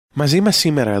Μαζί μας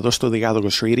σήμερα εδώ στο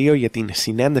Διάλογος Radio για την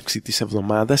συνέντευξη της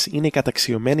εβδομάδας είναι η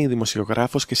καταξιωμένη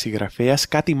δημοσιογράφος και συγγραφέας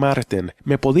Κάτι Μάρτιν.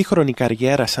 Με πολύχρονη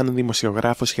καριέρα σαν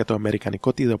δημοσιογράφος για το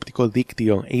αμερικανικό τηλεοπτικό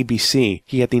δίκτυο ABC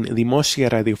και για την δημόσια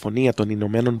ραδιοφωνία των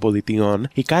Ηνωμένων Πολιτειών,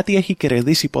 η Κάτι έχει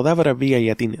κερδίσει πολλά βραβεία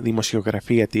για την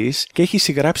δημοσιογραφία της και έχει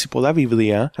συγγράψει πολλά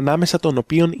βιβλία, ανάμεσα των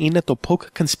οποίων είναι το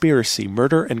Polk Conspiracy,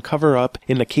 Murder and Cover-Up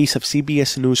in the Case of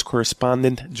CBS News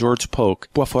Correspondent George Polk,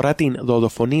 που αφορά την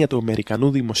δολοφονία του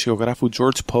Αμερικανού δημοσιογράφου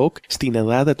George Polk στην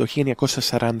Ελλάδα το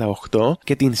 1948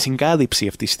 και την συγκάλυψη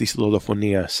αυτής της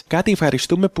δολοφονίας. Κάτι,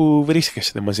 ευχαριστούμε που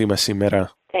βρίσκεστε μαζί μας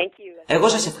σήμερα. Εγώ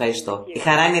σας ευχαριστώ. Η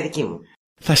χαρά είναι δική μου.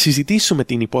 Θα συζητήσουμε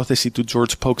την υπόθεση του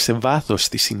George Polk σε βάθος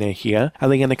στη συνέχεια,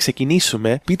 αλλά για να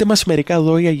ξεκινήσουμε, πείτε μας μερικά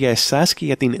λόγια για εσάς και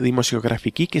για την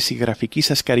δημοσιογραφική και συγγραφική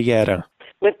σας καριέρα.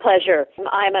 With pleasure.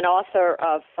 I'm an author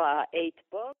of 8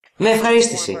 books. Με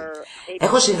ευχαρίστηση.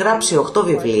 Έχω συγγράψει 8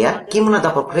 βιβλία και ήμουν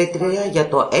ανταποκρίτρια για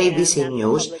το ABC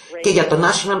News και για το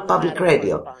National Public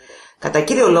Radio. Κατά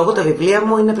κύριο λόγο τα βιβλία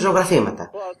μου είναι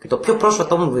πεζογραφήματα. Και το πιο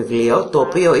πρόσφατό μου βιβλίο, το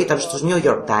οποίο ήταν στους New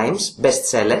York Times, best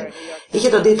seller, είχε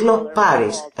τον τίτλο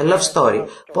Paris, A Love Story,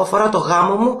 που αφορά το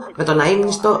γάμο μου με τον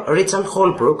αείμνηστο Richard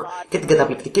Holbrooke και την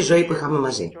καταπληκτική ζωή που είχαμε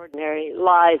μαζί.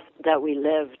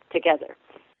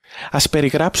 Ας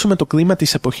περιγράψουμε το κλίμα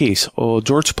της εποχής. Ο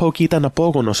George Polk ήταν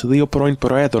απόγονος 2 πρώην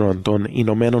προέδρων των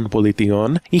Ηνωμένων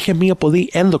Πολιτειών, είχε μια πολύ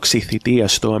ένδοξη θητεία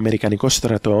στο Αμερικανικό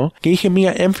στρατό και είχε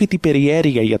μια έμφυτη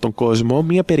περιέργεια για τον κόσμο,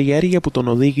 μια περιέργεια που τον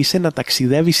οδήγησε να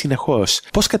ταξιδεύει συνεχώς.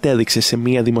 Πώς κατέληξε σε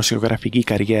μια δημοσιογραφική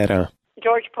καριέρα?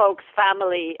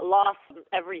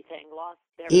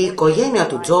 Η οικογένεια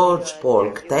του George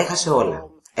Polk τα έχασε όλα.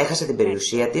 Έχασε την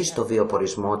περιουσία της, το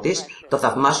βιοπορισμό της, το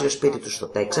θαυμάσιο σπίτι του στο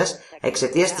Τέξας,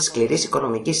 εξαιτίας της σκληρής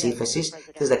οικονομικής ύφεσης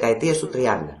της δεκαετίας του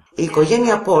 30. Η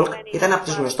οικογένεια Polk ήταν από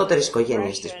τις γνωστότερες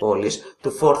οικογένειες της πόλης,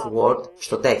 του Fourth Ward,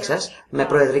 στο Τέξας, με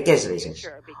προεδρικές ρίζες.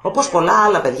 Όπως πολλά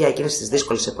άλλα παιδιά εκείνης της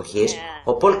δύσκολης εποχής,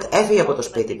 ο Polk έφυγε από το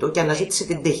σπίτι του και αναζήτησε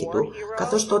την τύχη του,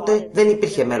 καθώς τότε δεν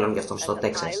υπήρχε μέλλον για αυτόν στο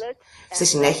Τέξας. Στη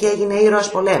συνέχεια έγινε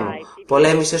ήρωας πολέμου.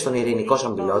 Πολέμησε στον Ειρηνικό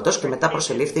σαν πιλότος και μετά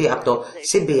προσελήφθη από το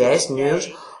CBS News,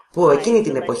 που εκείνη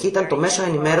την εποχή ήταν το μέσο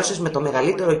ενημέρωσης με το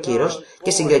μεγαλύτερο κύρος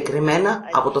και συγκεκριμένα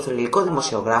από το θρυλικό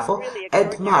δημοσιογράφο Ed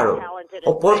Murrow.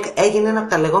 Ο Polk έγινε ένα από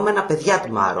τα λεγόμενα παιδιά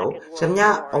του Murrow σε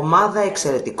μια ομάδα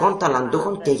εξαιρετικών,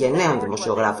 ταλαντούχων και γενναίων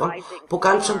δημοσιογράφων που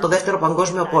κάλυψαν το Δεύτερο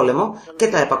Παγκόσμιο Πόλεμο και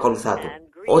τα επακολουθά του.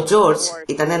 Ο George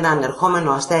ήταν ένα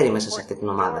ανερχόμενο αστέρι μέσα σε αυτή την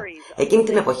ομάδα. Εκείνη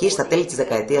την εποχή, στα τέλη της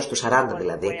δεκαετίας του 40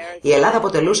 δηλαδή, η Ελλάδα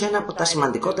αποτελούσε ένα από τα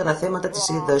σημαντικότερα θέματα της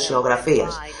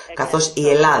ειδησιογραφίας, καθώς η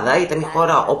Ελλάδα ήταν η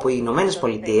χώρα όπου οι Ηνωμένες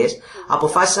Πολιτείες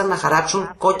αποφάσισαν να χαράξουν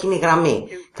κόκκινη γραμμή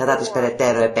κατά της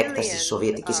περαιτέρω επέκτασης της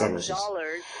Σοβιετικής Ένωσης.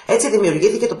 Έτσι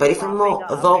δημιουργήθηκε το περίφημο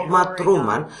δόγμα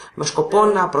Τρούμαν με σκοπό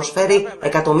να προσφέρει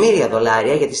εκατομμύρια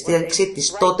δολάρια για τη στήριξη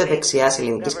της τότε δεξιάς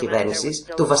ελληνικής κυβέρνησης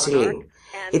του Βασιλείου.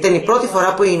 Ήταν η πρώτη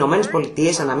φορά που οι Ηνωμένες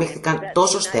Πολιτείες αναμίχθηκαν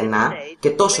τόσο στενά και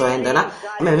τόσο έντονα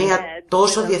με μια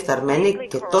τόσο διεφθαρμένη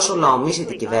και τόσο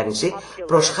λαομίσητη κυβέρνηση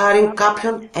προς χάριν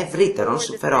κάποιων ευρύτερων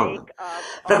συμφερόντων.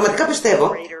 Πραγματικά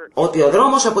πιστεύω ότι ο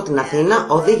δρόμος από την Αθήνα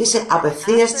οδήγησε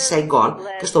απευθείας στη Σαϊγκόν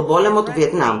και στον πόλεμο του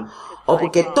Βιετνάμ, όπου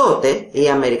και τότε η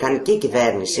Αμερικανική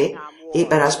κυβέρνηση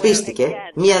υπερασπίστηκε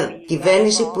μια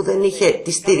κυβέρνηση που δεν είχε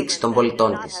τη στήριξη των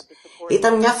πολιτών της.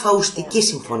 Ήταν μια φαουστική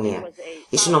συμφωνία.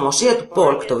 Η συνωμοσία του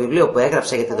Polk, το βιβλίο που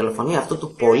έγραψε για τη δολοφονία αυτού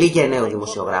του πολύ γενναίου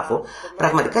δημοσιογράφου,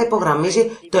 πραγματικά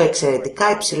υπογραμμίζει το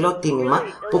εξαιρετικά υψηλό τίμημα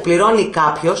που πληρώνει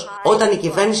κάποιος όταν η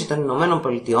κυβέρνηση των Ηνωμένων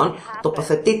Πολιτειών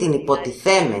τοποθετεί την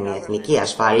υποτιθέμενη εθνική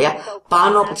ασφάλεια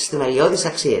πάνω από τις θεμελιώδεις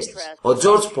αξίες της. Ο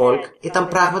George Polk ήταν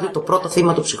πράγματι το πρώτο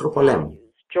θύμα του ψυχρού πολέμου.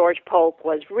 George Polk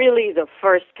was really the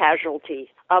first casualty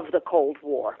of the Cold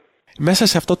War. Μέσα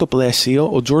σε αυτό το πλαίσιο,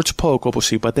 ο George Polk,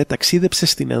 όπως είπατε, ταξίδεψε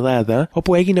στην Ελλάδα,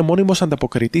 όπου έγινε μόνιμος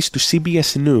ανταποκριτής του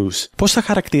CBS News. Πώς θα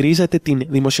χαρακτηρίζετε την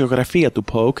δημοσιογραφία του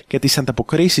Polk και τις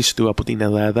ανταποκρίσεις του από την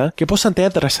Ελλάδα και πώς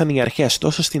αντέδρασαν οι αρχές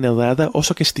τόσο στην Ελλάδα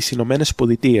όσο και στις Ηνωμένες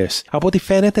Πολιτείες? Από ό,τι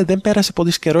φαίνεται, δεν πέρασε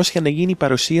πολύς καιρός για να γίνει η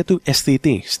παρουσία του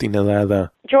αισθητή στην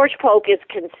Ελλάδα.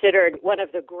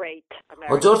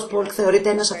 Ο George Polk θεωρείται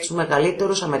ένας από τους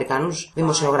μεγαλύτερους Αμερικανούς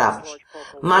δημοσιογράφους.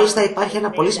 Μάλιστα υπάρχει ένα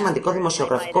πολύ σημαντικό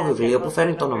δημοσιογραφικό βιβλίο που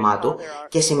φέρνει το όνομά του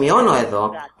και σημειώνω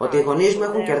εδώ ότι οι γονείς μου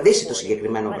έχουν κερδίσει το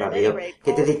συγκεκριμένο βραβείο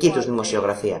για τη δική τους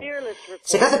δημοσιογραφία.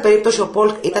 Σε κάθε περίπτωση ο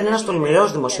Polk ήταν ένας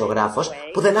τολμηρός δημοσιογράφος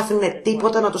που δεν άφηνε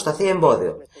τίποτα να του σταθεί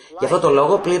εμπόδιο. Γι' αυτό το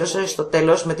λόγο πλήρωσε στο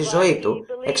τέλος με τη ζωή του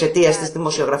εξαιτίας της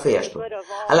δημοσιογραφίας του.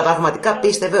 Αλλά πραγματικά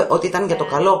πίστευε ότι ήταν για το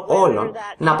καλό όλων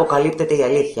να αποκαλύπτεται η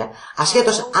αλήθεια,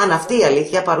 ασχέτως αν αυτή η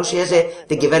αλήθεια παρουσίαζε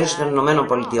την κυβέρνηση των Ηνωμένων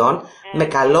Πολιτειών με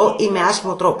καλό ή με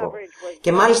άσχημο τρόπο.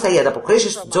 Και μάλιστα οι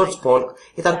ανταποκρίσεις του George Polk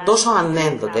ήταν τόσο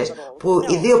ανένδοτες που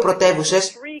οι δύο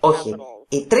πρωτεύουσες όχι,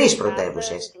 οι τρεις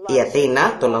πρωτεύουσες, η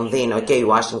Αθήνα, το Λονδίνο και η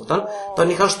Ουάσιγκτον, τον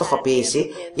είχαν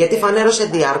στοχοποιήσει γιατί φανέρωσε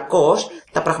διαρκώς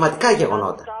τα πραγματικά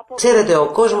γεγονότα. Ξέρετε, ο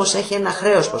κόσμος έχει ένα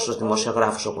χρέος προς τους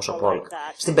δημοσιογράφους όπως ο Πολκ.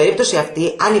 Στην περίπτωση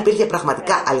αυτή, αν υπήρχε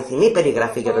πραγματικά αληθινή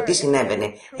περιγραφή για το τι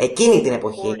συνέβαινε εκείνη την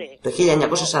εποχή, το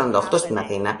 1948 στην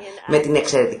Αθήνα, με την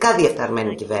εξαιρετικά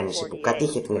διεφθαρμένη κυβέρνηση που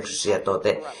κατήχε την εξουσία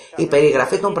τότε, η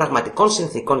περιγραφή των πραγματικών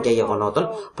συνθήκων και γεγονότων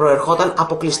προερχόταν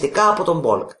αποκλειστικά από τον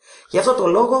Πολκ. Γι' αυτό το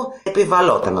λόγο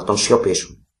επιβαλόταν να τον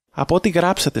σιωπήσουν. Από ό,τι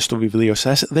γράψατε στο βιβλίο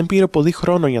σας, δεν πήρε πολύ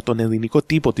χρόνο για τον ελληνικό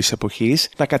τύπο της εποχής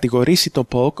να κατηγορήσει τον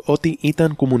Πολκ ότι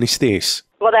ήταν κομμουνιστής.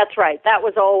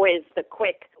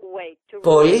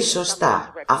 Πολύ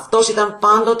σωστά. Αυτός ήταν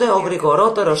πάντοτε ο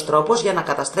γρηγορότερος τρόπος για να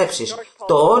καταστρέψεις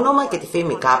το όνομα και τη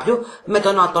φήμη κάποιου με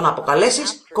το να τον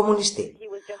αποκαλέσεις κομμουνιστή.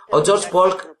 Ο Τζορτζ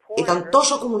Πολκ ήταν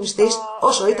τόσο κομμουνιστής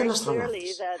όσο ήταν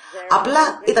αστροναύτης. Απλά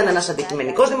ήταν ένας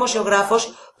αντικειμενικός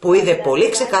δημοσιογράφος που είδε πολύ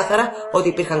ξεκάθαρα ότι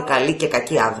υπήρχαν καλοί και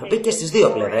κακοί άνθρωποι και στις δύο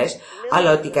πλευρές,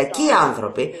 αλλά ότι οι κακοί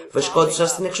άνθρωποι βρισκόντουσαν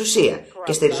στην εξουσία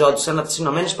και στηριζόντουσαν από τις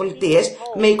Ηνωμένες Πολιτείες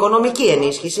με οικονομική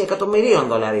ενίσχυση εκατομμυρίων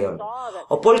δολαρίων.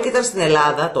 Ο Πολκ ήταν στην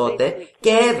Ελλάδα τότε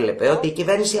και έβλεπε ότι η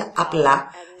κυβέρνηση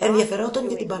απλά ενδιαφερόταν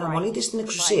για την παραμονή της στην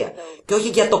εξουσία και όχι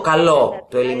για το καλό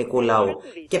του ελληνικού λαού.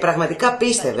 Και πραγματικά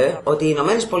πίστευε ότι οι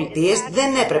Ηνωμένες Πολιτείες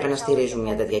δεν έπρεπε να στηρίζουν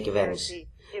μια τέτοια κυβέρνηση.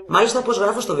 Μάλιστα, όπως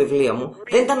γράφω στο βιβλίο μου,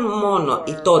 δεν ήταν μόνο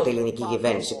η τότε ελληνική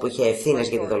κυβέρνηση που είχε ευθύνες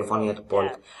για τη δολοφονία του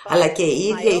Πολκ, αλλά και η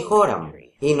ίδια η χώρα μου,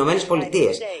 οι Ηνωμένες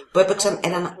Πολιτείες, που έπαιξαν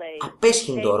έναν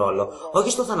απέσχυντο ρόλο, όχι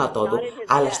στο θάνατό του,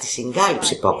 αλλά στη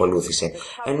συγκάλυψη που ακολούθησε.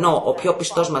 Ενώ ο πιο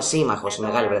πιστός μας σύμμαχος, η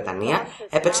Μεγάλη Βρετανία,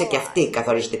 έπαιξε και αυτή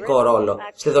καθοριστικό ρόλο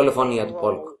στη δολοφονία του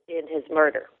Πολκ.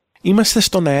 Είμαστε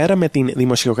στον αέρα με την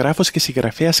δημοσιογράφος και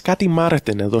συγγραφέας Κάτι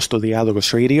Μάρτεν εδώ στο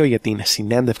Διάλογος Radio για την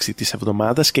συνέντευξη της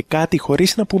εβδομάδας και κάτι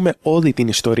χωρίς να πούμε όλη την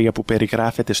ιστορία που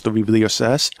περιγράφεται στο βιβλίο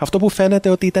σας. Αυτό που φαίνεται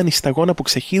ότι ήταν η σταγόνα που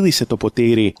ξεχύλισε το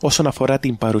ποτήρι όσον αφορά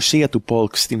την παρουσία του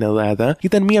Πολκ στην Ελλάδα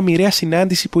ήταν μια μοιραία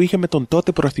συνάντηση που είχε με τον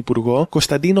τότε πρωθυπουργό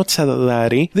Κωνσταντίνο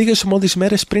Τσαλδάρη λίγες μόλις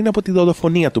μέρες πριν από τη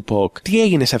δολοφονία του Πολκ. Τι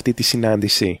έγινε σε αυτή τη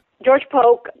συνάντηση?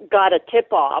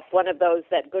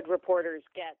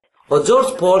 Ο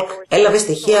George Polk έλαβε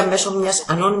στοιχεία μέσω μιας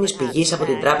ανώνυμης πηγής από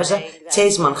την τράπεζα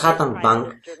Chase Manhattan Bank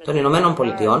των Ηνωμένων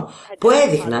Πολιτειών που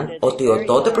έδειχναν ότι ο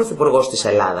τότε πρωθυπουργός της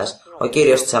Ελλάδας, ο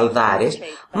κύριος Τσαλδάρης,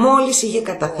 μόλις είχε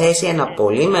καταθέσει ένα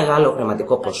πολύ μεγάλο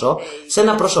χρηματικό ποσό σε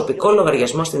ένα προσωπικό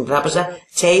λογαριασμό στην τράπεζα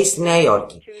Chase στη Νέα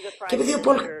Υόρκη. Και επειδή ο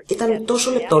Polk ήταν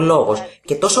τόσο λεπτολόγος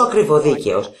και τόσο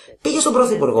ακριβοδίκαιος, πήγε στον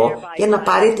πρωθυπουργό για να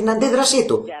πάρει την αντίδρασή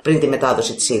του πριν τη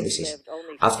μετάδοση της είδησης.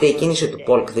 Αυτή η κίνηση του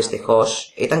Polk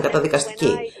δυστυχώς ήταν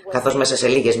καταδικαστική, καθώς μέσα σε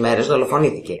λίγες μέρες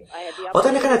δολοφονήθηκε.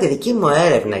 Όταν έκανα τη δική μου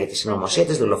έρευνα για τη συνωμοσία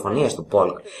της δολοφονίας του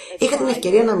Polk, είχα την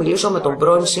ευκαιρία να μιλήσω με τον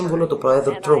πρώην σύμβουλο του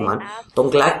Προέδρου Τρούμαν, τον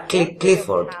Clark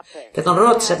Clifford, και τον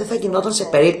ρώτησα τι θα γινόταν σε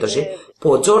περίπτωση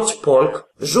που ο George Polk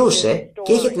ζούσε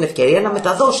και είχε την ευκαιρία να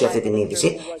μεταδώσει αυτή την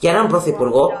είδηση για έναν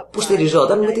πρωθυπουργό που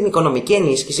στηριζόταν με την οικονομική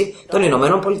ενίσχυση των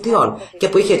Ηνωμένων Πολιτειών και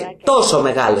που είχε τόσο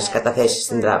μεγάλες καταθέσεις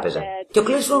στην τράπεζα. Και ο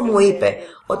Clifford μου είπε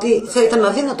ότι θα ήταν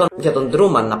αδύνατο για τον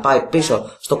Τρούμαν να πάει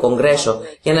πίσω στο Κογκρέσο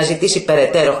για να ζητήσει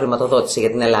περαιτέρω χρηματοδότηση για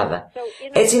την Ελλάδα.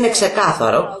 Έτσι είναι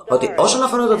ξεκάθαρο ότι όσον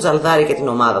αφορά τον Τσαλδάρη και την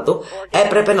ομάδα του,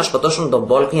 έπρεπε να σκοτώσουν τον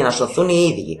Polk για να σωθούν οι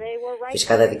ίδιοι.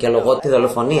 Φυσικά δεν δικαιολογώ τη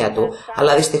δολοφονία του,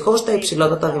 αλλά δυστυχώς τα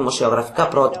υψηλότερα δημοσιογραφικά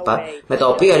πρότυπα με τα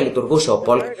οποία λειτουργούσε ο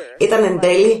Polk ήταν εν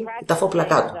τέλει τα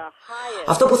φόπλακά του.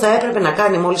 Αυτό που θα έπρεπε να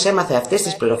κάνει μόλις έμαθε αυτές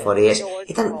τις πληροφορίες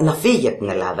ήταν να φύγει από την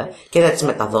Ελλάδα και να τις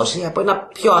μεταδώσει από ένα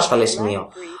πιο ασφαλές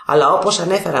σημείο. Αλλά όπως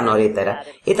ανέφερα νωρίτερα,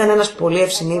 ήταν ένας πολύ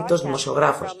ευσυνείδητος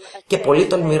δημοσιογράφος και πολύ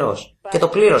τολμηρός και το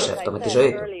πλήρωσε αυτό με τη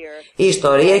ζωή του. Η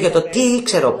ιστορία για το τι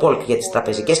ήξερε ο Polk για τις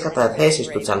τραπεζικές καταθέσεις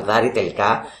του Τσαλδάρη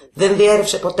τελικά δεν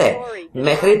διέρευσε ποτέ,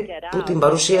 μέχρι που την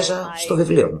παρουσίασα στο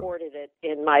βιβλίο μου.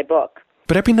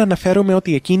 Πρέπει να αναφέρουμε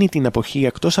ότι εκείνη την εποχή,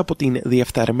 εκτός από την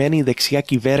διαφθαρμένη δεξιά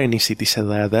κυβέρνηση της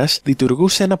Ελλάδας,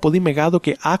 λειτουργούσε ένα πολύ μεγάλο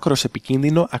και άκρος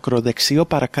επικίνδυνο ακροδεξιό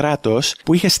παρακράτος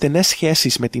που είχε στενές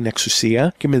σχέσεις με την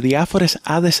εξουσία και με διάφορες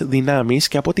άλλες δυνάμεις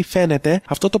και από ό,τι φαίνεται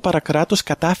αυτό το παρακράτος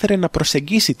κατάφερε να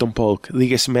προσεγγίσει τον Polk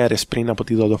λίγες μέρες πριν από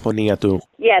τη δολοφονία του.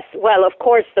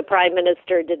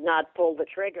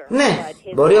 Ναι,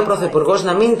 μπορεί ο πρωθυπουργός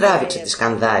να μην τράβηξε τη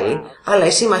σκανδάλη, αλλά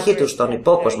οι σύμμαχοί του στον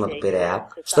υπόκοσμο του Πειραιά,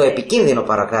 στο επικίνδυνο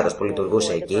παρακράτος που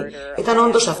λειτουργούσε εκεί, ήταν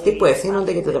όντως αυτοί που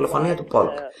ευθύνονται για τη δολοφονία του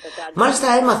Polk. Μάλιστα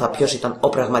έμαθα ποιος ήταν ο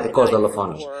πραγματικός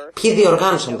δολοφόνος, ποιοι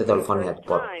διοργάνωσαν τη δολοφονία του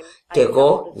Polk. Και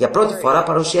εγώ για πρώτη φορά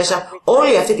παρουσίασα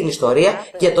όλη αυτή την ιστορία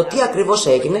για το τι ακριβώς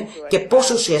έγινε και πώς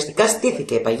ουσιαστικά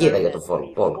στήθηκε η παγίδα για τον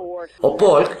Polk. Ο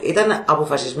Πολκ ήταν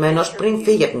αποφασισμένος πριν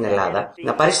φύγει από την Ελλάδα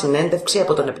να πάρει συνέντευξη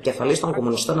από τον επικεφαλής των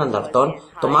κομμουνιστών ανταρτών,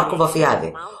 τον Μάρκο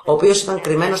Βαφιάδη, ο οποίος ήταν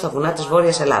κρυμμένος στα βουνά της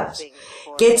Βόρειας Ελλάδας.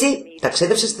 Και έτσι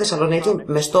ταξίδευσε στη Θεσσαλονίκη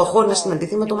με στόχο να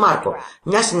συναντηθεί με τον Μάρκο,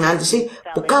 μια συνάντηση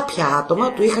που κάποια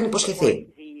άτομα του είχαν υποσχεθεί.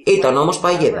 Ήταν όμως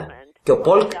παγίδα. Και ο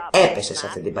Πολκ έπεσε σε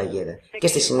αυτή την παγίδα. Και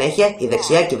στη συνέχεια η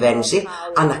δεξιά κυβέρνηση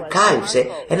ανακάλυψε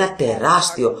ένα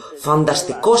τεράστιο,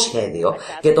 φανταστικό σχέδιο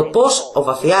για το πώς ο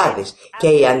Βαφιάδης και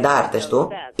οι αντάρτες του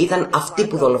ήταν αυτοί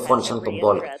που δολοφόνησαν τον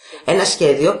Πολκ. Ένα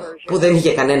σχέδιο που δεν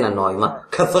είχε κανένα νόημα,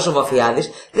 καθώς ο Βαφιάδης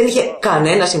δεν είχε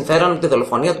κανένα συμφέρον από τη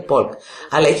δολοφονία του Πολκ,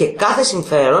 αλλά είχε κάθε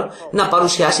συμφέρον να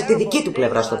παρουσιάσει τη δική του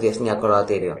πλευρά στο Διεθνή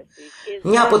Ακροατήριο.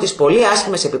 Μια από τις πολύ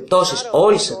άσχημες επιπτώσεις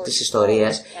όλης της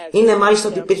ιστορίας είναι μάλιστα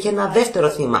ότι υπήρχε ένα δεύτερο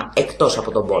θύμα εκτός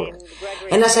από τον Πολκ.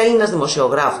 Ένας Έλληνας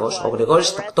δημοσιογράφος, ο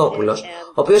Γρηγόρης Τακτόπουλος,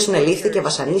 ο οποίος συνελήφθη και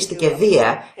βασανίστηκε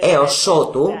βία έως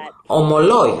ότου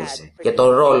ομολόγησε για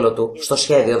τον ρόλο του στο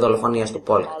σχέδιο δολοφονίας του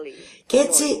Πολκ. Και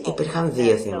έτσι υπήρχαν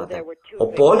δύο θύματα. Ο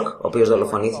Πολκ, ο οποίος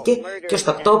δολοφονήθηκε, και ο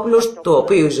Στακτόπουλος, του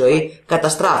οποίου η ζωή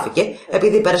καταστράφηκε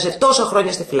επειδή πέρασε τόσα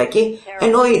χρόνια στη φυλακή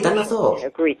ενώ ήταν αθώος.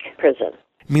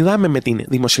 Μιλάμε με την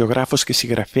δημοσιογράφος και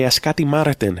συγγραφέας Κάτι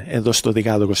Μάρτεν εδώ στο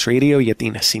Διάλογος Radio για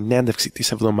την συνέντευξη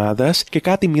της εβδομάδας και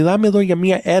κάτι μιλάμε εδώ για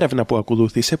μια έρευνα που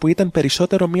ακολούθησε που ήταν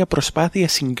περισσότερο μια προσπάθεια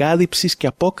συγκάλυψης και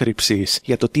απόκρυψης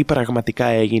για το τι πραγματικά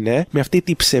έγινε με αυτή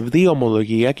τη ψευδή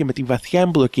ομολογία και με τη βαθιά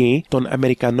εμπλοκή των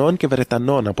Αμερικανών και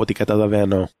Βρετανών από ό,τι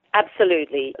καταλαβαίνω.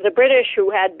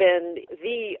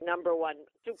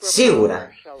 Σίγουρα,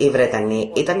 οι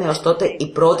Βρετανοί ήταν έως τότε η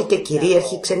πρώτη και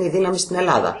κυρίαρχη ξένη δύναμη στην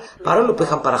Ελλάδα, παρόλο που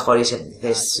είχαν παραχωρήσει από τη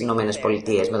θέση στις Ηνωμένες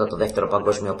Πολιτείες μετά το Δεύτερο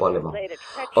Παγκόσμιο Πόλεμο.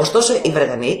 Ωστόσο, οι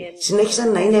Βρετανοί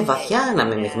συνέχισαν να είναι βαθιά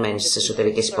αναμειγμένοι στις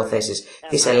εσωτερικές υποθέσεις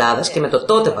της Ελλάδας και με το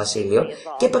τότε Βασίλειο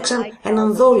και έπαιξαν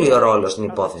έναν δόλιο ρόλο στην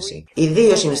υπόθεση.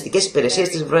 Ιδίως οι μυστικές υπηρεσίες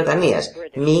της Βρετανίας,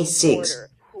 MI6.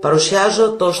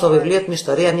 Παρουσιάζω στο βιβλίο την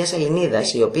ιστορία μιας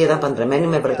Ελληνίδας, η οποία ήταν παντρεμένη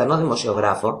με Βρετανό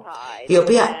δημοσιογράφο, η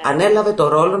οποία ανέλαβε το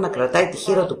ρόλο να κρατάει τη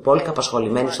χείρα του Πολκ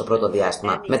απασχολημένη στο πρώτο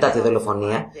διάστημα μετά τη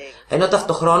δολοφονία, ενώ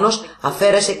ταυτοχρόνως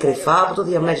αφαίρεσε κρυφά από το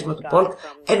διαμέρισμα του Πολκ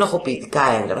ενοχοποιητικά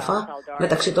έγγραφα,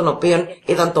 μεταξύ των οποίων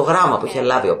ήταν το γράμμα που είχε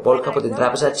λάβει ο Πολκ από την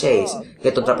τράπεζα Chase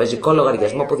για τον τραπεζικό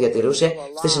λογαριασμό που διατηρούσε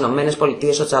στις Ηνωμένες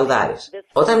Πολιτείες ο Τσαλδάρης.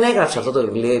 Όταν έγραψε αυτό το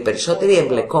βιβλίο, οι περισσότεροι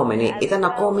εμπλεκόμενοι ήταν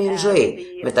ακόμη εν ζωή,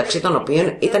 μεταξύ των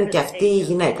οποίων ήταν και αυτή η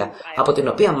γυναίκα, από την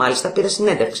οποία μάλιστα πήρε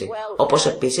συνέντευξη, όπως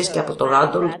επίσης και από τον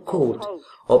Ράντολφ Κούτ,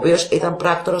 ο οποίος ήταν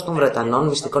πράκτορας των Βρετανών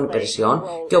μυστικών υπηρεσιών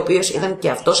και ο οποίος ήταν και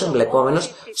αυτός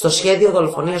εμπλεκόμενος στο σχέδιο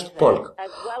δολοφονίας του Πολκ.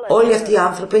 Όλοι αυτοί οι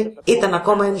άνθρωποι ήταν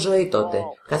ακόμα εν ζωή τότε,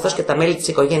 καθώς και τα μέλη της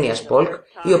οικογένειας Πολκ,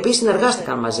 οι οποίοι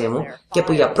συνεργάστηκαν μαζί μου και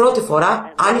που για πρώτη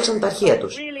φορά άνοιξαν τα αρχεία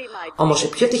τους. Όμως η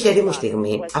πιο τυχερή μου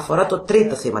στιγμή αφορά το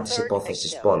τρίτο θύμα της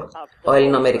υπόθεσης Πολκ, ο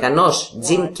Ελληνοαμερικανός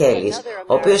Jim Kelly,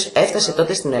 ο οποίος έφτασε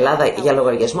τότε στην Ελλάδα για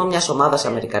λογαριασμό μιας ομάδας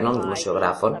Αμερικανών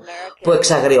δημοσιογράφων, που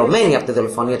εξαγριωμένοι από τη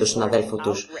δολοφονία του συναδέλφου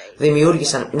τους,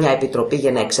 δημιούργησαν μια επιτροπή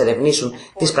για να εξερευνήσουν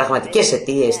τις πραγματικές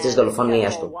αιτίες της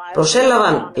δολοφονίας του.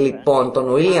 Προσέλαβαν λοιπόν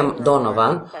τον William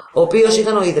Donovan, ο οποίος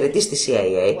ήταν ο ιδρυτής της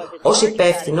CIA, ως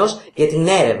υπεύθυνος για την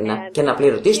έρευνα και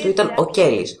αναπληρωτής του ήταν ο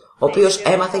Kelly, ο οποίος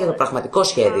έμαθε για το πραγματικό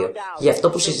σχέδιο, για αυτό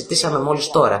που συζητήσαμε μόλις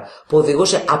τώρα, που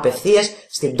οδηγούσε απευθείας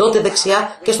στην τότε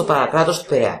δεξιά και στο παρακράτος του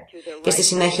Πειραιά. Και στη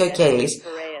συνέχεια ο Κέλλης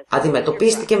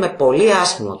αντιμετωπίστηκε με πολύ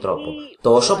άσχημο τρόπο,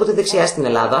 τόσο από τη δεξιά στην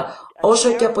Ελλάδα,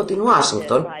 όσο και από την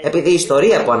Ουάσιγκτον, επειδή η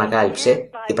ιστορία που ανακάλυψε,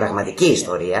 η πραγματική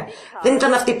ιστορία, δεν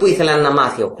ήταν αυτή που ήθελαν να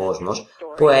μάθει ο κόσμος,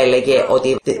 που έλεγε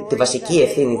ότι τη βασική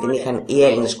ευθύνη την είχαν οι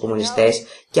Έλληνες κομμουνιστές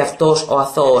και αυτός ο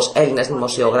αθώος Έλληνας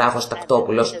δημοσιογράφος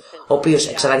Τακτόπουλος, ο οποίος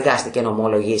εξαναγκάστηκε να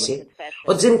ομολογήσει.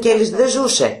 Ο Τζιμ Κέλλης δεν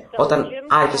ζούσε όταν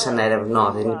άρχισα να ερευνώ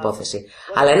αυτή την υπόθεση,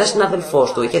 αλλά ένας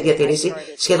συναδελφός του είχε διατηρήσει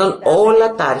σχεδόν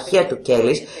όλα τα αρχεία του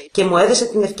Κέλλης και μου έδωσε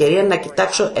την ευκαιρία να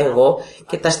κοιτάξω εγώ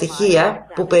και τα στοιχεία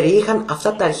που περιείχαν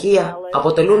αυτά τα αρχεία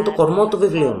αποτελούν το κορμό του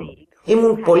βιβλίου μου.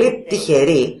 Ήμουν πολύ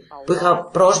τυχερή που είχα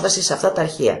πρόσβαση σε αυτά τα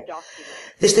αρχεία.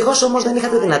 Δυστυχώς όμως δεν είχα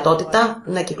τη δυνατότητα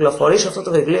να κυκλοφορήσω αυτό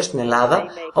το βιβλίο στην Ελλάδα,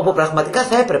 όπου πραγματικά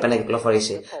θα έπρεπε να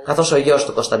κυκλοφορήσει, καθώς ο γιος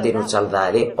του Κωνσταντίνου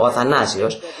Τσαλδάρη, ο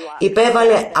Αθανάσιος,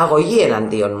 υπέβαλε αγωγή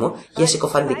εναντίον μου για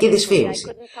συκοφαντική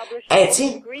δυσφήμιση. Έτσι,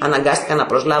 αναγκάστηκα να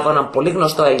προσλάβω έναν πολύ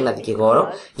γνωστό Έλληνα δικηγόρο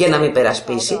για να με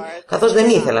υπερασπίσει, καθώς δεν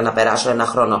ήθελα να περάσω ένα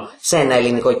χρόνο σε ένα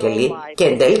ελληνικό κελί και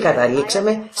εν τέλει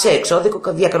καταλήξαμε σε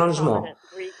εξώδικο διακανονισμό.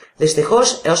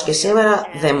 Δυστυχώς, έως και σήμερα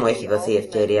δεν μου έχει δοθεί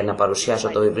ευκαιρία να παρουσιάσω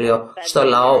το βιβλίο στο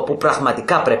λαό που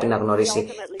πραγματικά πρέπει να γνωρίσει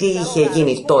τι είχε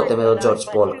γίνει τότε με τον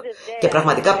George Polk. Και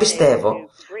πραγματικά πιστεύω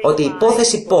ότι η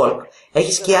υπόθεση Polk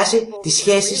έχει σκιάσει τις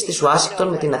σχέσεις της Ουάσιγκτον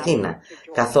με την Αθήνα,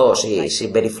 καθώς η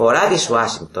συμπεριφορά της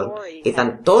Ουάσιγκτον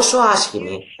ήταν τόσο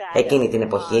άσχημη εκείνη την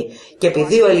εποχή και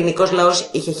επειδή ο ελληνικός λαός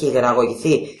είχε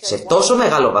χειραγωγηθεί σε τόσο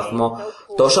μεγάλο βαθμό,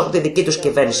 τόσο από τη δική τους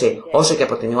κυβέρνηση όσο και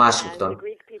από την Ουάσιγκτον.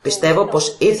 Πιστεύω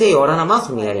πως ήρθε η ώρα να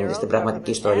μάθουν οι Έλληνες την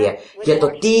πραγματική ιστορία για το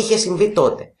τι είχε συμβεί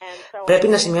τότε. Πρέπει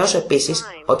να σημειώσω επίσης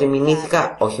ότι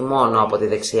μηνύθηκα όχι μόνο από τη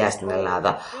δεξιά στην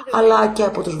Ελλάδα, αλλά και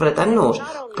από τους Βρετανούς,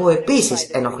 που επίσης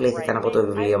ενοχλήθηκαν από το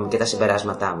βιβλίο μου και τα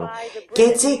συμπεράσματά μου. Και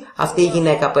έτσι αυτή η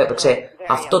γυναίκα που έπαιξε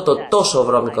αυτό το τόσο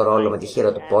βρώμικο ρόλο με τη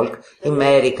χείρα του Πολκ, η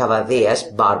Μέρι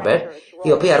Καβαδίας Μπάρμπερ,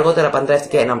 η οποία αργότερα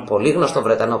παντρεύτηκε έναν πολύ γνωστό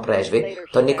Βρετανό πρέσβη,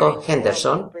 τον Νίκο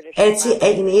Χέντερσον. Έτσι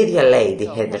έγινε η ίδια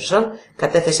Lady Henderson,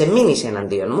 κατέθεσε μήνυση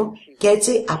εναντίον μου και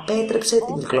έτσι απέτρεψε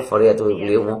την κυκλοφορία του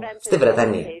βιβλίου μου στη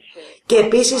Βρετανία. Και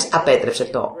επίσης απέτρεψε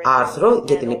το άρθρο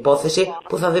για την υπόθεση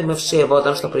που θα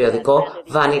δημοσιευόταν στο περιοδικό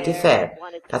Vanity Fair,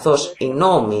 καθώς οι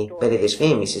νόμοι περί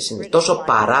δυσφήμισης είναι τόσο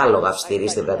παράλογα αυστηροί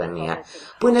στη Βρετανία,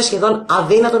 που είναι σχεδόν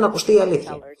αδύνατο να ακουστεί η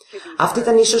αλήθεια. Αυτή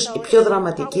ήταν ίσως η πιο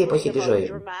δραματική εποχή της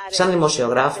ζωής μου, σαν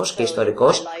δημοσιογράφος και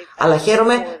ιστορικός, αλλά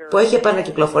χαίρομαι που έχει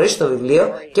επανακυκλοφορήσει το βιβλίο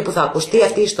και που θα ακουστεί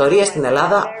αυτή η ιστορία στην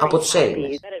Ελλάδα από τους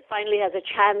Έλληνες.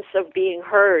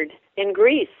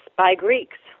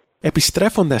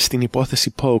 Επιστρέφοντας στην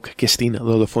υπόθεση Polk και στην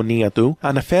δολοφονία του,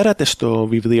 αναφέρατε στο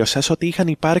βιβλίο σας ότι είχαν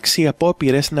υπάρξει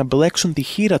απόπειρες να μπλέξουν τη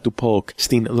χείρα του Polk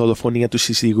στην δολοφονία του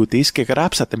συζύγου της και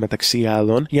γράψατε μεταξύ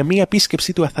άλλων για μία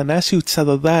επίσκεψη του Αθανάσιου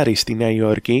Τσαδοδάρη στη Νέα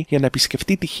Υόρκη για να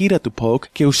επισκεφτεί τη χείρα του Polk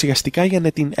και ουσιαστικά για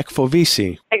να την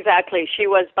εκφοβήσει.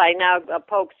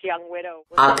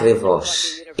 Ακριβώς.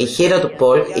 Η χείρα του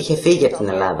Polk είχε φύγει από την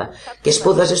Ελλάδα και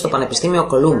σπούδαζε στο Πανεπιστήμιο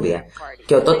Κολούμπια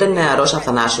και ο τότε νεαρός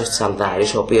Αθανάσιος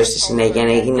Τσαδοδάρης, ο οποίος στη συνέχεια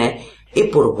έγινε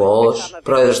υπουργός,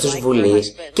 πρόεδρος της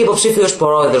Βουλής και υποψήφιος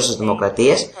πρόεδρος της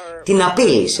Δημοκρατίας, την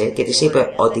απείλησε και της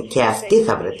είπε ότι και αυτή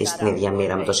θα βρεθεί στην ίδια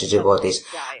μοίρα με τον σύζυγό της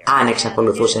αν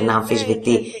εξακολουθούσε να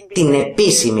αμφισβητεί την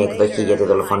επίσημη εκδοχή για τη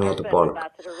δολοφονία του Πολκ.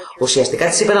 Ουσιαστικά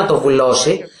της είπε να το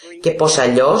βουλώσει και πως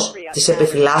αλλιώς της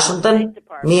επιφυλάσσονταν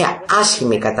μια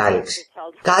άσχημη κατάληξη.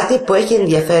 Κάτι που έχει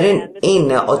ενδιαφέρον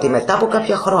είναι ότι μετά από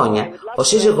κάποια χρόνια ο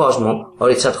σύζυγός μου, ο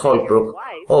Ρίτσαρντ Χόλμπρουκ,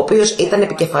 ο οποίος ήταν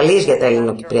επικεφαλής για τα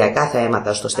ελληνοκυπριακά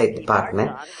θέματα στο State Department,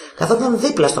 καθόταν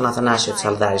δίπλα στον Αθανάσιο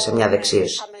Τσαλδάρη σε μια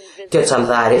δεξίωση. Και ο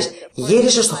Τσαλδάρης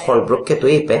γύρισε στο Χόλμπρουκ και του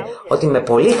είπε ότι με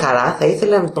πολύ χαρά θα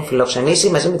ήθελε να τον φιλοξενήσει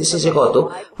μαζί με τη σύζυγό του,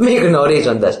 μη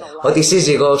γνωρίζοντας ότι η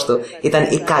σύζυγός του ήταν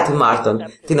η Κάτι Μάρτον,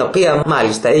 την οποία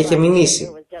μάλιστα είχε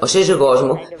μηνύσει. Ο σύζυγός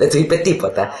μου δεν του είπε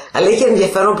τίποτα, αλλά είχε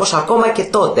ενδιαφέρον πως ακόμα και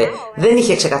τότε δεν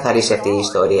είχε ξεκαθαρίσει αυτή η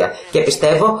ιστορία και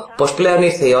πιστεύω πως πλέον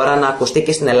ήρθε η ώρα να ακουστεί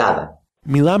και στην Ελλάδα.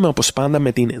 Μιλάμε όπως πάντα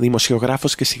με την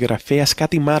δημοσιογράφος και συγγραφέας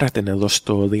Κάτι Μάρτεν εδώ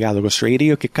στο Διάλογος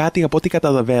Radio και κάτι από ό,τι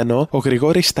καταλαβαίνω, ο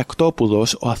Γρηγόρης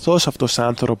Τακτόπουλος, ο αθώος αυτός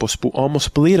άνθρωπος που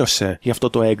όμως πλήρωσε για αυτό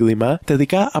το έγκλημα,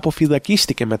 τελικά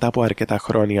αποφυλακίστηκε μετά από αρκετά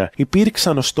χρόνια.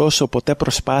 Υπήρξαν ωστόσο ποτέ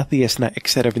προσπάθειες να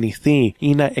εξερευνηθεί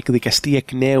ή να εκδικαστεί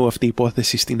εκ νέου αυτή η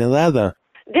υπόθεση στην Ελλάδα?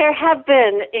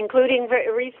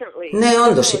 Ναι,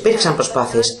 όντως υπήρξαν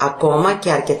προσπάθειες, ακόμα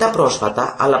και αρκετά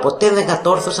πρόσφατα, αλλά ποτέ δεν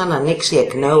κατόρθωσαν να ανοίξει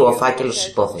εκ νέου ο φάκελος της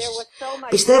υπόθεσης.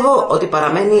 Πιστεύω ότι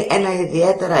παραμένει ένα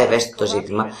ιδιαίτερα ευαίσθητο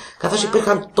ζήτημα, καθώς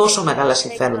υπήρχαν τόσο μεγάλα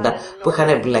συμφέροντα που είχαν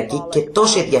εμπλακεί και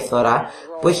τόση διαφθορά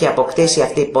που είχε αποκτήσει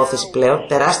αυτή η υπόθεση πλέον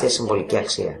τεράστια συμβολική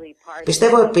αξία.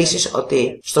 Πιστεύω επίσης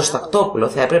ότι στο Στακτόπουλο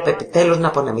θα έπρεπε επιτέλους να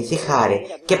απονεμηθεί χάρη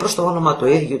και προς το όνομα του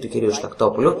ίδιου του κυρίου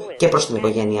Στακτόπουλου και προς την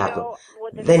οικογένειά του.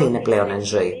 Δεν είναι πλέον εν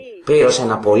ζωή. Πλήρωσε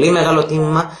ένα πολύ μεγάλο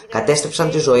τίμημα, κατέστρεψαν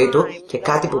τη ζωή του και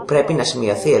κάτι που πρέπει να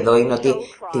σημειωθεί εδώ είναι ότι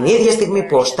την ίδια στιγμή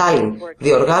που ο Στάλιν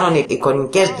διοργάνωνε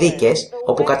εικονικές δίκες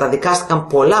όπου καταδικάστηκαν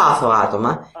πολλά αθώα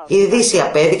άτομα, η Δύση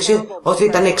απέδειξε ότι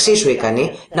ήταν εξίσου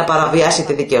ικανή να παραβιάσει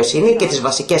τη δικαιοσύνη και τις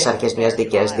βασικές αρχές μιας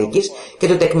δίκαιας δίκης και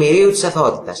του τεκμηρίου της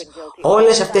αθωότητας.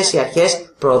 Όλες αυτές οι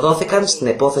αρχές προδόθηκαν στην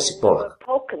υπόθεση Πολκ.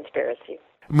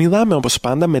 Μιλάμε όπως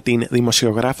πάντα με την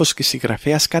δημοσιογράφος και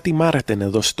συγγραφέας Κάτι Μάρτεν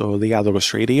εδώ στο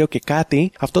Διάλογος Radio και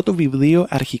κάτι, αυτό το βιβλίο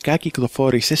αρχικά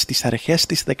κυκλοφόρησε στις αρχές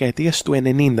της δεκαετίας του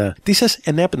 90. Τι σας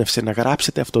ενέπνευσε να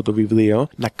γράψετε αυτό το βιβλίο,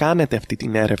 να κάνετε αυτή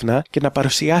την έρευνα και να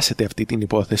παρουσιάσετε αυτή την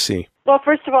υπόθεση?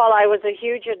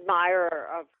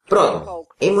 Πρώτον,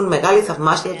 ήμουν μεγάλη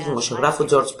θαυμάστρια του δημοσιογράφου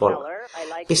George Polk.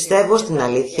 Πιστεύω στην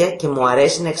αλήθεια και μου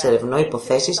αρέσει να εξερευνώ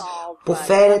υποθέσεις που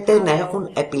φέρεται να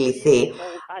έχουν επιληθεί,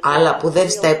 αλλά που δεν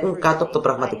στέκουν κάτω από το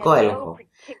πραγματικό έλεγχο.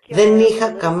 Δεν είχα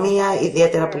καμία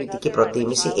ιδιαίτερα πολιτική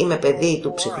προτίμηση, είμαι παιδί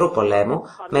του ψυχρού πολέμου,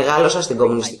 μεγάλωσα στην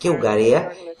κομμουνιστική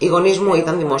Ουγγαρία, οι γονείς μου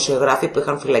ήταν δημοσιογράφοι που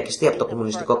είχαν φυλακιστεί από το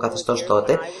κομμουνιστικό καθεστώς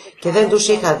τότε και δεν τους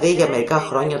είχα δει για μερικά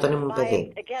χρόνια όταν ήμουν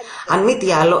παιδί. Αν μη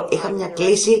τι άλλο, είχα μια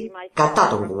κλίση κατά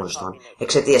των κομμουνιστών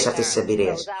εξαιτίας αυτής της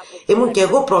εμπειρίας. Ήμουν και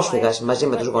εγώ πρόσφυγας μαζί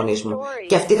με τους γονείς μου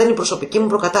και αυτή ήταν η προσωπική μου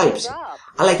προκατάληψη.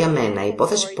 Αλλά για μένα η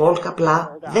υπόθεση Polk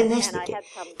απλά δεν έστηκε.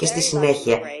 Και στη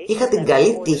συνέχεια είχα την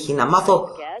καλή τύχη να μάθω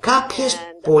κάποιες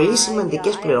πολύ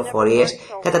σημαντικές πληροφορίες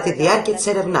κατά τη διάρκεια της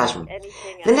έρευνάς μου.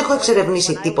 Δεν έχω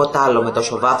εξερευνήσει τίποτα άλλο με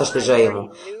τόσο βάθος στη ζωή μου.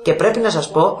 Και πρέπει να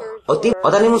σας πω ότι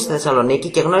όταν ήμουν στη Θεσσαλονίκη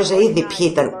και γνώριζα ήδη ποιοι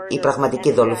ήταν οι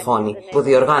πραγματικοί δολοφόνοι που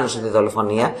διοργάνωσαν τη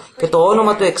δολοφονία και το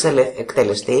όνομα του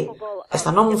εκτελεστή,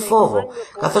 αισθανόμουν φόβο,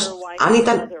 καθώς αν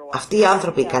ήταν αυτοί οι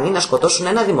άνθρωποι ικανοί να σκοτώσουν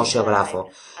ένα δημοσιογράφο,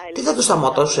 τι θα τους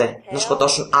σταματούσε να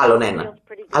σκοτώσουν άλλον ένα.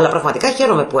 Αλλά πραγματικά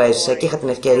χαίρομαι που έζησα και είχα την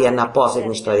ευκαιρία να πω αυτή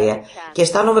την ιστορία και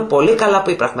αισθάνομαι πολύ καλά που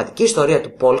η πραγματική ιστορία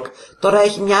του Polk τώρα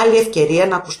έχει μια άλλη ευκαιρία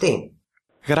να ακουστεί.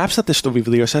 Γράψατε στο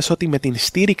βιβλίο σας ότι με την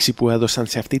στήριξη που έδωσαν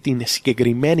σε αυτή την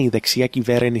συγκεκριμένη δεξιά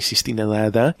κυβέρνηση στην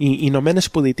Ελλάδα, οι Ηνωμένες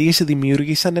Πολιτείες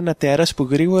δημιούργησαν ένα τέρας που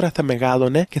γρήγορα θα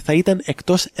μεγάλωνε και θα ήταν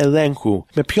εκτός ελέγχου.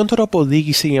 Με ποιον τρόπο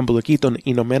οδήγησε η εμπλοκή των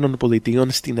Ηνωμένων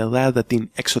Πολιτείων στην Ελλάδα την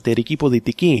εξωτερική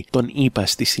πολιτική των ΗΠΑ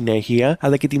στη συνέχεια,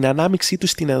 αλλά και την ανάμειξή τους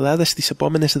στην Ελλάδα στις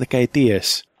επόμενες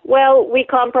δεκαετίες?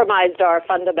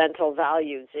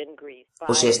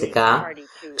 Ουσιαστικά,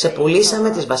 ξεπουλήσαμε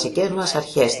τις βασικές μας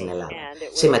αρχές στην Ελλάδα,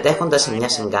 συμμετέχοντας σε μια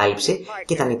συγκάλυψη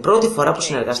και ήταν η πρώτη φορά που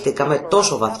συνεργαστήκαμε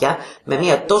τόσο βαθιά με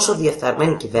μια τόσο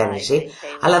διεφθαρμένη κυβέρνηση,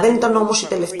 αλλά δεν ήταν όμως η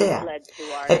τελευταία.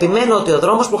 Επιμένω ότι ο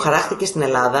δρόμος που χαράχτηκε στην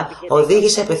Ελλάδα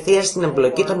οδήγησε απευθείας στην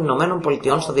εμπλοκή των Ηνωμένων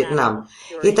Πολιτειών στο Βιετνάμ.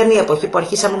 Ήταν η εποχή που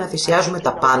αρχίσαμε να θυσιάζουμε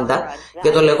τα πάντα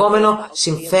για το λεγόμενο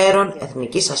συμφέρον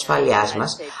εθνικής ασφάλειάς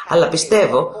μας, αλλά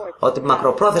πιστεύω ότι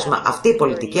μακροπρόθεσμα αυτή η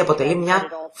πολιτική αποτελεί μια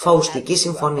φαουστική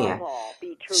συμφωνία.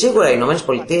 Σίγουρα οι Ηνωμένες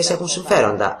Πολιτείες έχουν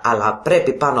συμφέροντα, αλλά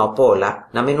πρέπει πάνω απ' όλα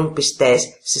να μείνουν πιστές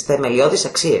στις θεμελιώδεις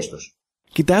αξίες τους.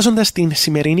 Κοιτάζοντας την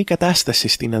σημερινή κατάσταση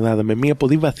στην Ελλάδα, με μια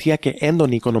πολύ βαθιά και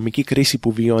έντονη οικονομική κρίση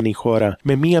που βιώνει η χώρα,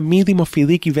 με μια μη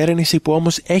δημοφιλή κυβέρνηση που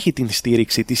όμως έχει την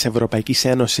στήριξη της Ευρωπαϊκής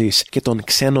Ένωσης και των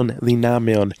ξένων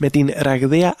δυνάμεων, με την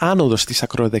ραγδαία άνοδος της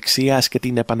ακροδεξιάς και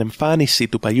την επανεμφάνιση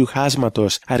του παλιού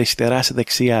χάσματος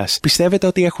αριστεράς-δεξιάς, πιστεύετε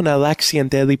ότι έχουν αλλάξει εν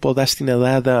τέλει πολλά στην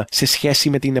Ελλάδα σε σχέση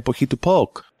με την εποχή του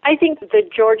Polk?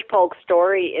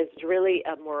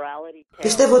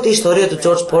 Πιστεύω ότι η ιστορία του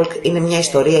George Polk είναι μια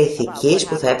ιστορία ηθικής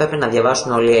που θα έπρεπε να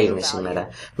διαβάσουν όλοι οι Έλληνες σήμερα.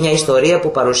 Μια ιστορία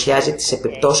που παρουσιάζει τις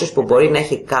επιπτώσεις που μπορεί να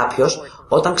έχει κάποιος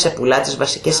όταν ξεπουλά τις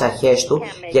βασικές αρχές του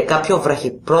για κάποιο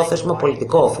βραχυπρόθεσμο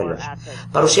πολιτικό όφελος.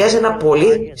 Παρουσιάζει ένα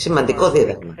πολύ σημαντικό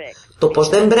δίδαγμα. Το πως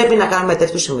δεν πρέπει να κάνουμε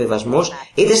τέτοιους συμβιβασμούς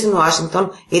είτε στην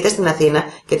Ουάσιγκτον είτε στην Αθήνα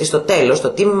και ότι στο τέλος το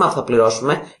τίμημα που θα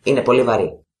πληρώσουμε είναι πολύ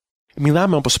βαρύ.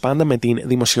 Μιλάμε όπως πάντα με την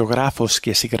δημοσιογράφος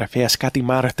και συγγραφέας Κάτι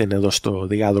Μάρτεν εδώ στο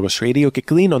Διάλογος Radio και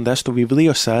κλείνοντας το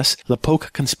βιβλίο σας The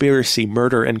Polk Conspiracy,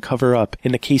 Murder and Cover-Up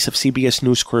in the Case of CBS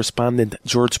News Correspondent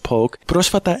George Polk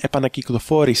πρόσφατα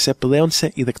επανακυκλοφόρησε πλέον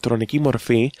σε ηλεκτρονική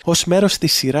μορφή ως μέρος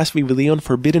της σειράς βιβλίων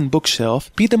Forbidden Bookshelf.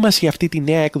 Πείτε μας για αυτή τη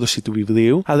νέα έκδοση του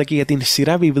βιβλίου αλλά και για την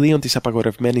σειρά βιβλίων της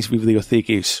απαγορευμένης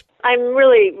βιβλιοθήκης.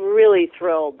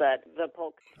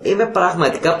 Είμαι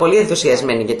πραγματικά πολύ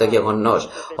ενθουσιασμένη για το γεγονός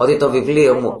ότι το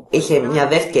βιβλίο μου είχε μια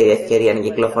δεύτερη ευκαιρία να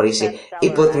κυκλοφορήσει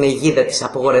υπό την αιγίδα της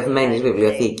απαγορευμένης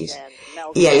βιβλιοθήκης.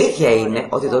 Η αλήθεια είναι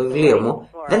ότι το βιβλίο μου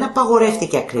δεν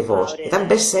απαγορεύτηκε ακριβώς, ήταν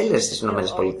best seller στις ΗΠΑ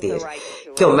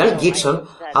και ο Μέλ Γκίψον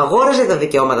αγόραζε τα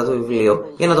δικαιώματα του βιβλίου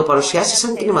για να το παρουσιάσει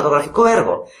σαν κινηματογραφικό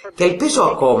έργο και ελπίζω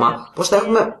ακόμα πως θα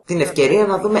έχουμε την ευκαιρία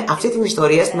να δούμε αυτή την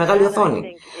ιστορία στη μεγάλη οθόνη.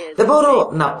 Δεν μπορώ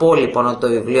να πω λοιπόν ότι το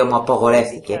βιβλίο μου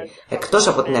απαγορεύτηκε εκτός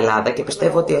από την Ελλάδα και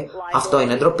πιστεύω ότι αυτό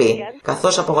είναι ντροπή,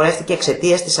 καθώς απαγορεύτηκε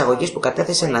εξαιτίας της αγωγής που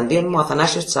κατέθεσε εναντίον μου ο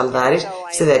Αθανάσιος Τσαλδάρης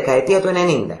στη δεκαετία του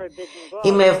 90.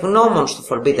 Είμαι ευγνώμων στο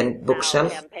Forbidden Bookshelf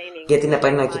για την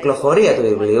επανακυκλοφορία του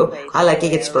βιβλίου, αλλά και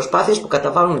για τις προσπάθειες που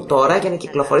καταβάλουν τώρα για να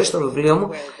κυκλοφορήσει το βιβλίο μου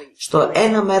στο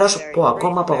ένα μέρος που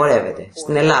ακόμα απαγορεύεται,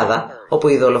 στην Ελλάδα, όπου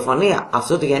η δολοφονία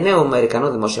αυτού του γενναίου Αμερικανού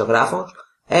δημοσιογράφου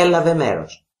έλαβε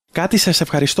μέρος. Κάτι, σας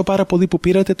ευχαριστώ πάρα πολύ που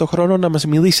πήρατε το χρόνο να μας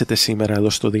μιλήσετε σήμερα εδώ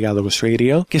στο Διάλογος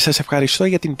Radio και σας ευχαριστώ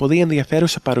για την πολύ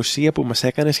ενδιαφέρουσα παρουσία που μας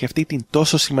έκανες για αυτή την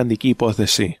τόσο σημαντική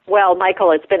υπόθεση.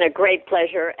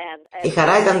 Η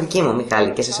χαρά ήταν δική μου,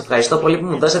 Μιχάλη, και σας ευχαριστώ πολύ που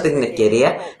μου δώσατε την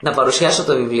ευκαιρία να παρουσιάσω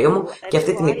το βιβλίο μου και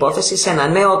αυτή την υπόθεση σε ένα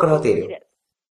νέο ακροατήριο.